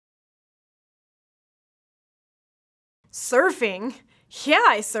Surfing? Yeah,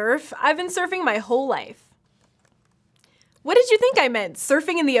 I surf. I've been surfing my whole life. What did you think I meant?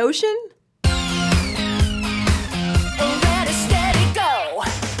 Surfing in the ocean?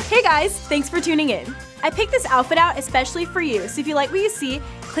 Hey guys, thanks for tuning in. I picked this outfit out especially for you, so if you like what you see,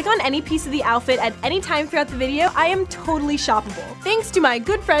 click on any piece of the outfit at any time throughout the video. I am totally shoppable, thanks to my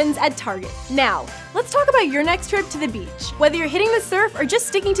good friends at Target. Now, let's talk about your next trip to the beach. Whether you're hitting the surf or just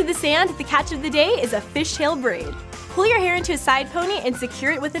sticking to the sand, the catch of the day is a fishtail braid. Pull your hair into a side pony and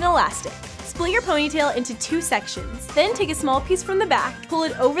secure it with an elastic. Split your ponytail into 2 sections. Then take a small piece from the back, pull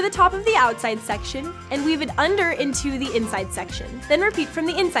it over the top of the outside section, and weave it under into the inside section. Then repeat from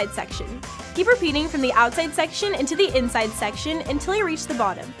the inside section. Keep repeating from the outside section into the inside section until you reach the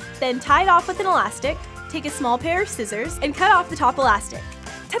bottom. Then tie it off with an elastic, take a small pair of scissors, and cut off the top elastic.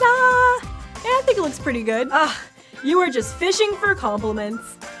 Ta-da! Yeah, I think it looks pretty good. You are just fishing for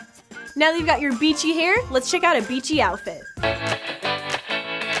compliments. Now that you've got your beachy hair, let's check out a beachy outfit.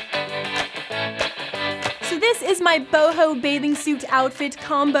 So this is my boho bathing suit outfit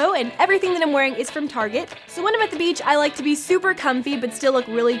combo, and everything that I'm wearing is from Target. So when I'm at the beach, I like to be super comfy but still look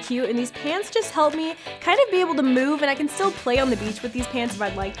really cute, and these pants just help me kind of be able to move, and I can still play on the beach with these pants if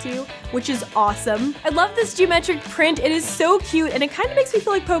I'd like to, which is awesome. I love this geometric print. It is so cute, and it kind of makes me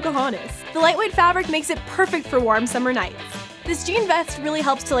feel like Pocahontas. The lightweight fabric makes it perfect for warm summer nights. This jean vest really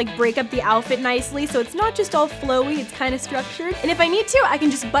helps to break up the outfit nicely, so it's not just all flowy, it's kind of structured. And if I need to, I can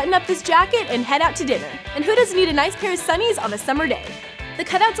just button up this jacket and head out to dinner. And who doesn't need a nice pair of sunnies on a summer day? The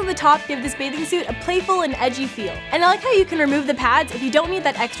cutouts on the top give this bathing suit a playful and edgy feel. And I like how you can remove the pads if you don't need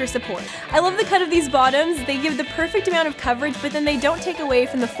that extra support. I love the cut of these bottoms. They give the perfect amount of coverage, but then they don't take away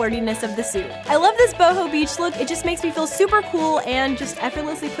from the flirtiness of the suit. I love this boho beach look. It just makes me feel super cool and just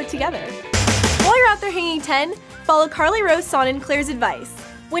effortlessly put together. While you're out there hanging 10, follow Carly Rose Sonnenclair's advice.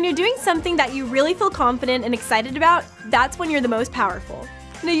 When you're doing something that you really feel confident and excited about, that's when you're the most powerful.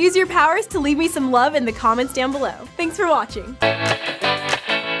 Now use your powers to leave me some love in the comments down below. Thanks for watching.